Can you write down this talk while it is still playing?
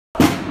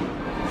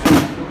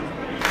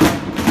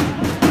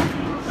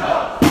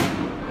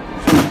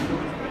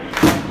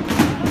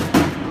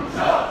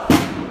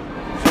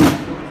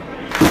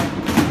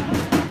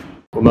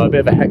Bettamer. A bit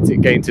of a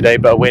hectic game today,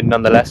 but a win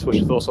nonetheless. What's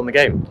your thoughts on the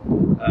game?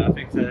 I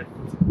think it's a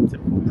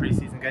typical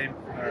pre-season game.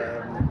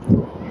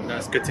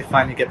 It's good to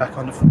finally get back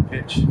on the full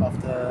pitch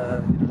after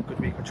a good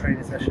week of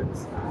training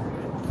sessions.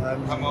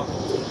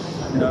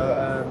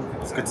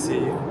 It's good to see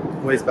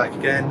boys back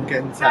again,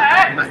 getting into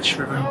that match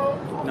rhythm.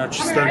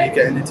 Just slowly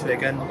getting into it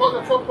again.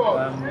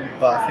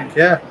 But I think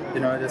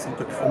there's some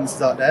good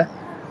performances out there,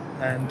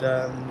 and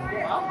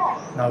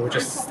we're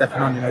just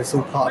stepping on. It's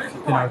all part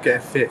of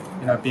getting fit.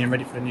 Being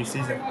ready for the new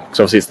season. Because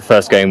obviously it's the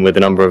first game with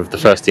a number of the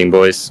first team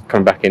boys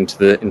coming back into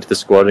the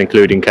squad,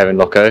 including Kevin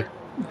Locko.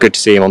 Good to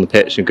see him on the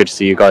pitch, and good to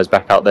see you guys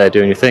back out there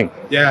doing your thing.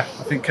 Yeah,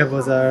 I think Kev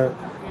was I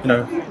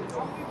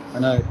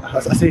know I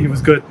say he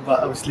was good, but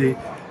obviously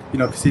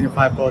conceding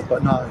 5 goals.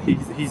 But no,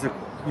 he's a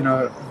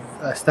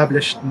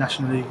established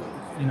National League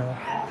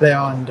player,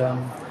 and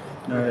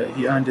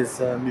he earned his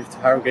move to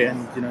Harrogate,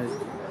 and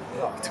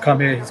to come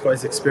here, he's got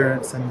his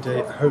experience, and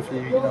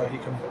hopefully he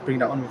can bring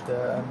that on with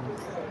the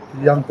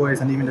young boys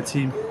and even the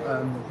team.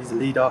 He's a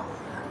leader,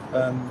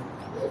 and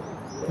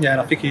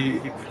I think he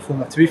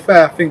performed. To be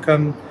fair, I think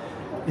I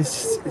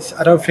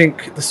don't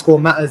think the score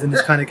matters in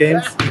this kind of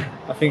games.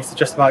 I think it's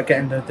just about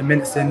getting the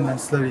minutes in and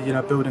slowly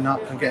building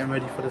up and getting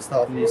ready for the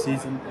start of the new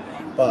season.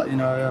 But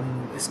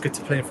it's good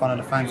to play in front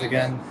of the fans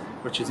again,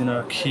 which is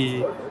a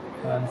key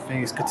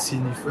thing. It's good to see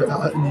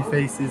new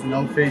faces and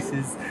old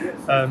faces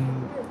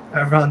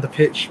around the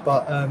pitch.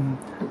 But as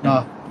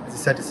I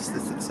said,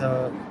 it's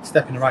a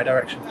step in the right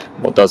direction.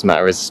 What does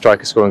matter is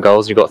striker scoring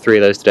goals. You've got 3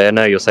 of those today. I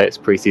know you'll say it's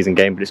a pre-season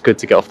game, but it's good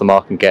to get off the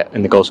mark and get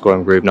in the goal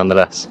scoring groove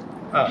nonetheless.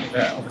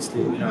 Yeah,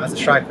 obviously, as a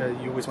striker,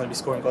 you always want to be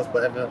scoring goals,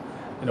 whatever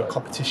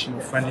competition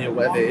or friendly or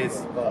whatever it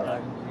is.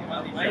 But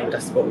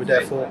that's what we're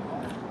there for.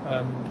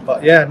 I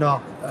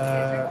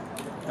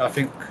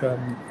think there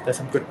was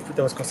some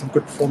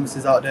good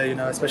performances out there.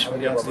 Especially when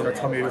the youngsters.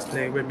 Tommy was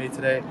playing with me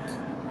today.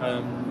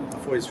 I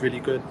thought he was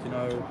really good.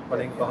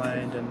 Running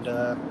behind, and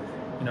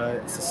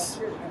it's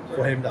just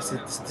for him. This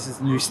is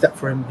a new step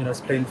for him.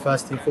 It's playing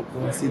first team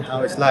football and seeing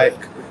how it's like.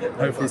 And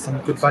hopefully, some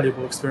good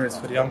valuable experience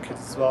for the young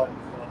kids as well.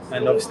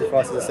 And obviously for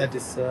us, as I said,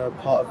 it's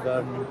part of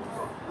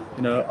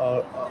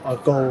our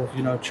goal.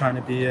 Trying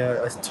to be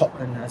as top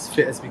and as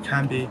fit as we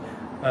can be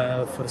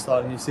for the start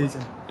of the new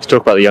season. Let's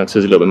talk about the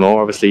youngsters a little bit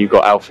more. Obviously, you've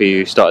got Alfie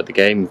who started the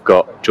game. You've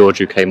got George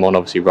who came on.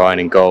 Obviously, Ryan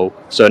in goal.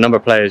 So a number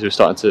of players who are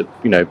starting to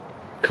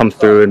come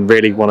through and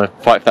really want to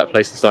fight for that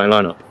place in the starting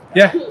lineup.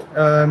 Yeah,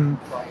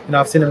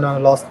 I've seen them now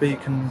last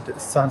week, and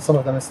some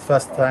of them is the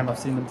first time I've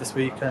seen them this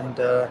week, and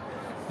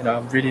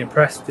I'm really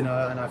impressed. And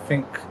I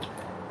think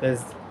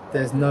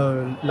there's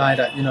no lie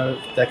that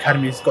the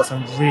academy's got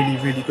some really,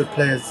 really good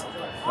players,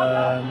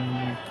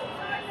 and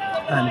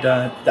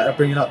that are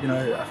bringing up.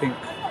 I think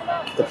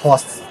the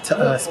past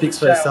speaks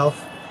for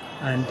itself,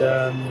 and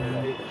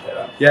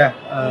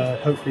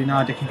hopefully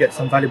now they can get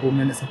some valuable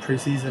minutes in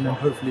pre-season, and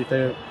hopefully if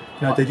they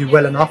do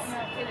well enough,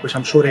 which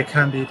I'm sure they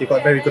can be. They've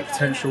got very good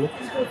potential.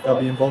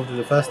 They'll be involved with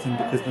the first team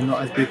because they're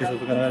not as big as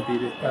we're going to be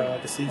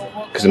this season.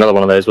 Because another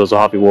one of those was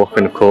Harvey Walker,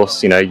 and of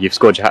course, you've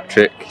scored your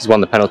hat-trick. He's won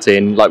the penalty,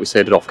 and like we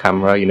said off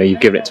camera, you've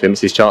given it to him.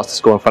 It's his chance to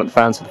score in front of the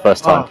fans for the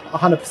first time.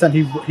 100%.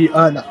 He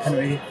earned that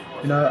penalty.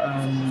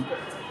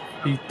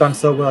 He done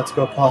so well to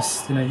go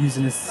past.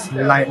 Using his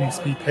lightning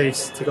speed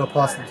pace to go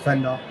past the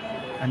defender,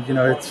 and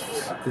the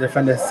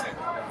defenders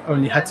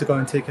only had to go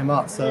and take him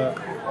out. So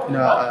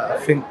I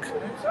think.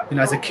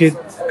 As a kid,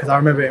 because I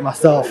remember it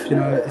myself,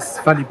 it's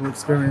valuable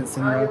experience,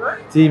 and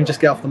to even just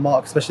get off the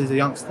mark, especially as a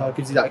youngster,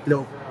 gives you that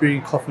little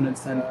breathing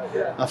confidence. And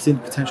I've seen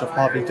the potential of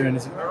Harvey during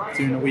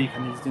the week,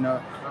 and he's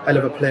hell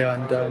of a player,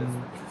 and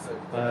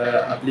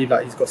I believe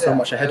that he's got so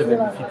much ahead of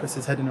him. If he puts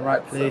his head in the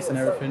right place and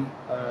everything,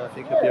 I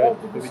think he'll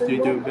be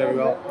doing very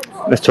well.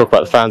 Let's talk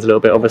about the fans a little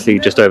bit. Obviously,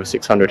 just over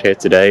 600 here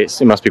today. It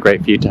must be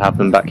great for you to have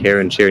them back here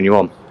and cheering you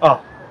on.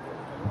 I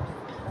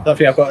don't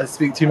think I've got to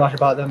speak too much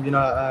about them.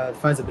 The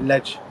fans have been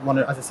ledge.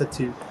 As I said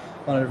to you,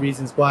 one of the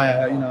reasons why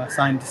I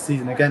signed this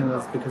season again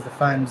was because the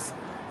fans.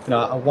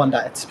 I want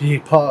that to be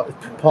part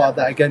of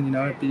that again.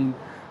 Being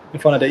in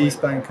front of the East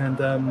Bank,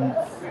 and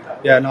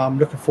I'm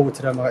looking forward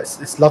to them.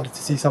 It's lovely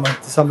to see some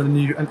of the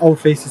new and old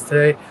faces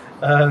today.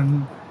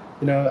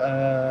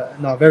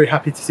 Very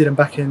happy to see them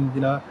back in.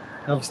 And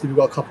obviously we've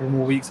got a couple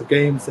more weeks of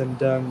games, and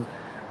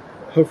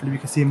hopefully we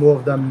can see more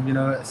of them.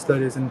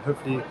 Slowly, and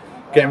hopefully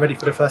getting ready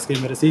for the first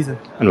game of the season.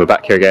 And we're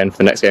back here again for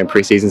the next game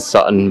pre-season.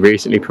 Sutton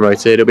recently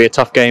promoted. It'll be a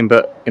tough game,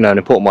 but an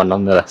important one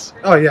nonetheless.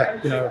 Oh yeah,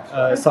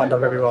 Sutton done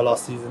very well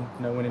last season.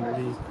 Winning the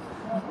league.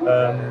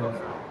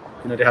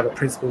 They have a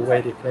principled way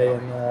they play,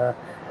 and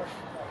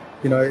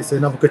it's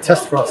another good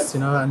test for us.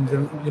 And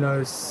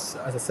as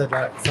I said,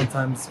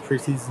 sometimes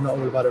pre-season is not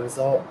all about the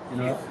result.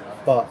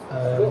 But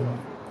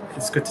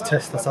it's good to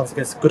test ourselves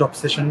against good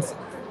oppositions,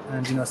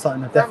 and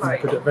Sutton are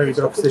definitely a very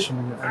good opposition,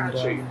 and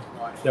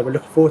we're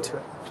looking forward to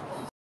it.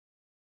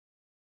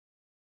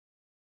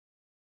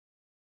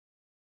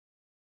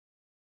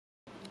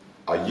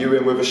 Are you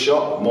in with a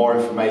shot? More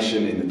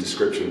information in the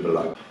description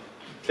below.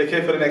 Click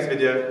here for the next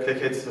video, click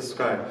here to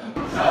subscribe.